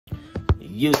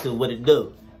YouTube, what it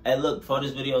do? Hey, look, before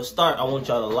this video start, I want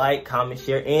y'all to like, comment,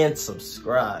 share, and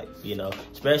subscribe, you know,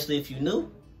 especially if you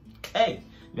new. Hey,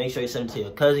 make sure you send it to your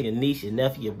cousin, your niece, your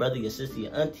nephew, your brother, your sister,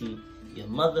 your auntie, your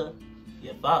mother,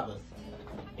 your father,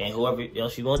 and whoever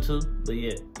else you want to. But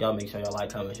yeah, y'all make sure y'all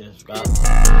like, comment, share, subscribe.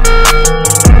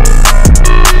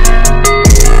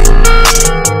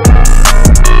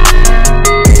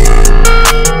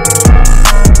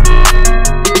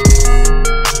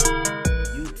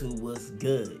 YouTube, what's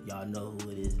good? Y'all know who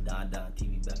it is,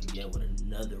 DDG back again with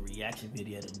another reaction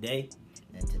video today.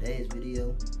 And today's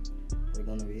video, we're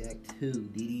gonna react to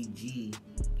DDG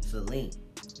Cèline.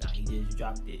 Now he just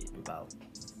dropped it about.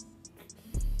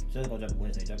 So it's gonna drop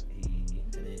Wednesday.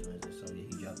 Today is Wednesday, so yeah,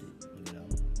 he dropped it. You know.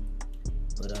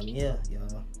 But yeah,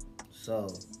 y'all. So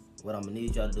what I'm gonna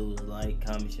need y'all to do is like,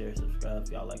 comment, share, subscribe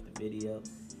if y'all like the video,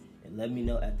 and let me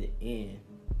know at the end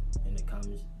in the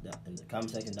comment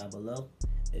section down below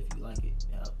if you like it.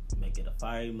 Make it a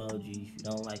fire emoji. If you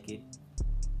don't like it,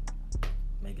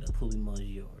 make it a poop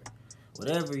emoji or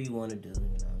whatever you want to do. You know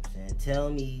what I'm saying? Tell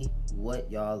me what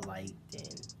y'all liked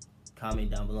and comment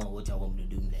down below what y'all want me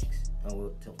to do next, and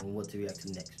what to react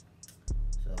to next.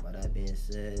 So by that being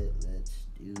said, let's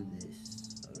do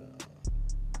this. Hold on.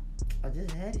 I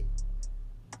just had it.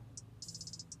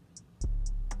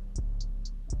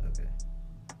 Okay.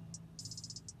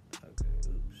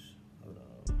 Oops. Hold on.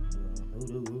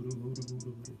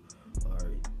 All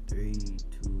right. 3, 2,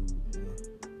 1.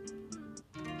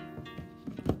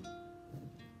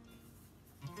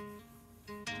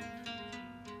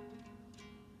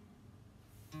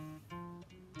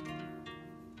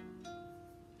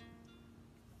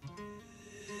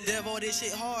 Devil, this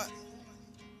shit hard.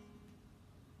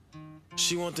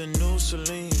 She want the new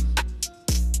Cèline.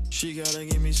 She gotta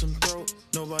give me some throat.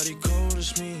 Nobody cold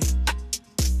as me.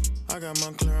 I got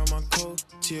my clear on my coat.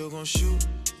 T.O gon' shoot.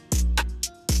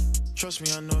 Trust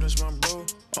me, I know that's my bro.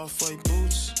 Off-white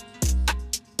boots.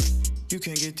 You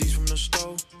can't get these from the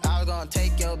store. I was gonna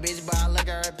take your bitch, but I look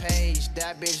at her page.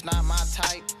 That bitch not my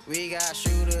type. We got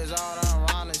shooters all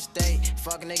around the state.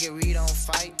 Fuck nigga, we don't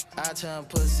fight. I turn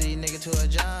pussy nigga to a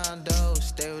John Doe.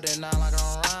 Stay with it now like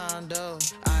I'm Rondo.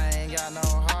 I ain't got no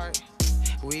heart.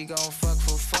 We gon' fuck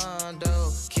for fun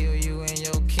though. Kill you and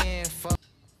your kin. Fuck.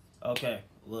 Okay,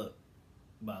 look.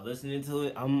 By listening to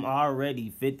it, I'm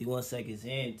already 51 seconds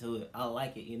into it. I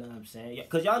like it, you know what I'm saying?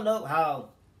 Cause y'all know how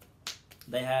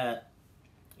they had,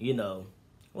 you know,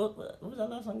 what was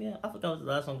that last song again? I forgot what was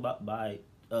the last song by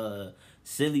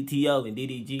Paidway T.O and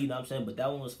DDG, you know what I'm saying? But that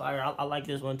one was fire. I like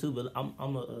this one too, but I'm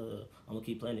gonna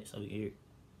keep playing it so we can hear it.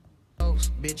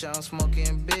 Bitch, I'm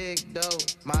smoking big dope.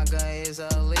 My gun is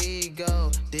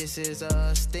illegal. This is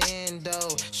a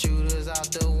stendo. Shooters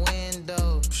out the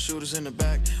window. Shooters in the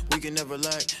back, we can never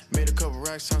lack. Made a couple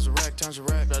racks, times a rack, times a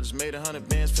rack. I just made 100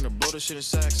 bands, finna blow this shit in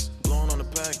sacks. Blowing on the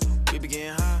pack, we be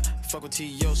getting high. Fuck with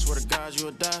T.O, swear to God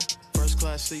you'll die. First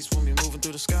class seats when we moving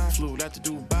through the sky. Flew out to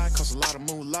Dubai, cost a lot of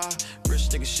moolah. Rich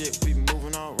nigga shit, we be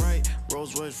moving alright.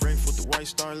 Rolls Royce Wraith with the white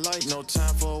star light. No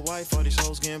time for a wife, all these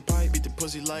hoes getting piped. Beat the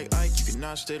pussy like Ike, you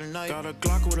cannot stay the night. Got a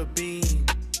Glock with a beam.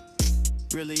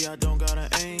 Really, I don't got an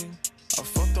aim. I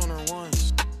fucked on her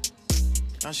once.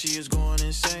 Now she is going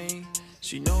insane.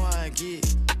 She know how I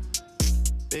get.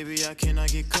 Baby, I cannot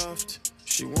get cuffed.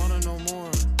 She wanna know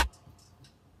more.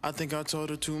 I think I told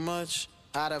her too much.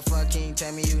 How the fuck can you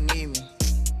tell me you need me?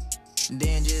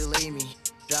 Then just leave me.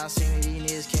 Y'all see me,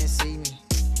 these niggas can't see me.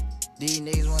 These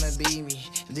niggas wanna be me.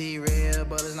 These real,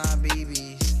 but it's not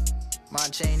BBs. My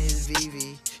chain is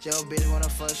VV. Yo bitch wanna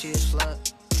fuck, she a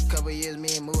slut. Couple years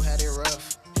me and Moo had it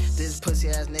rough. This pussy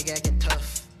ass nigga acting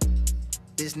tough.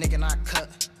 This nigga not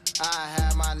cut. I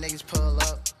had my niggas pull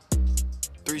up.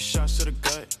 3 shots to the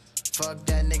gut. Fuck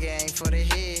that nigga, ain't for the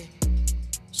head.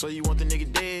 So you want the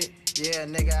nigga dead? Yeah,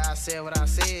 nigga, I said what I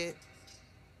said.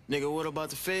 Nigga, what about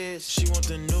the feds? She want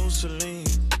the new Cèline.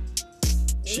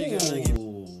 She gotta get.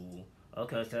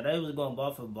 Okay, so they was going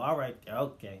bar for bar right there.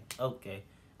 Okay.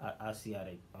 I see how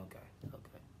they. Okay.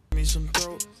 Me some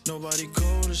throat. Nobody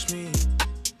cold as me.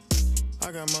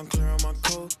 I got my clear on my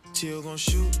coat. T.O gon'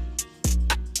 shoot.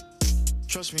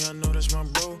 Trust me, I know that's my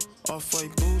bro.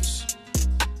 Off-white boots.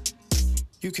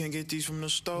 You can't get these from the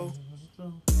store.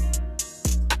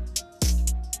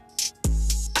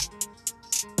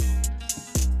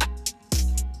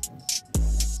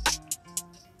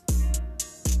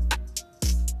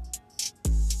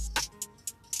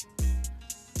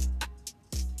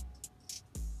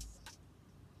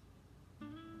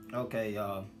 Okay,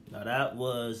 y'all. Now that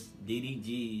was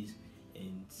DDG's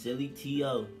and Paidway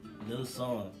T.O new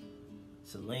song,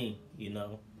 Cèline, you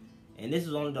know. And this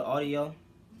is only the audio.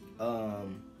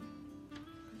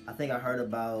 I I think I heard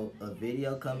about a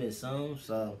video coming soon,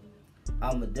 so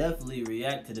I'ma definitely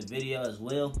react to the video as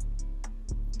well.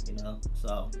 You know,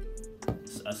 so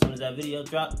as soon as that video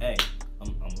drop, hey,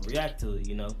 I'm gonna react to it.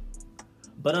 You know,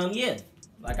 but yeah.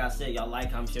 Like I said, y'all like,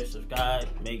 comment, share, subscribe.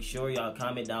 Make sure y'all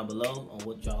comment down below on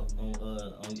what y'all on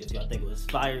if y'all think it was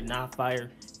fire, not fire.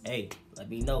 Hey, let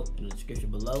me know in the description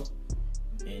below.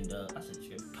 And I said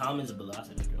description, comments below. I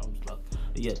said description. I'm just but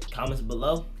yeah, comments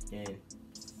below and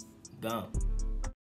gone.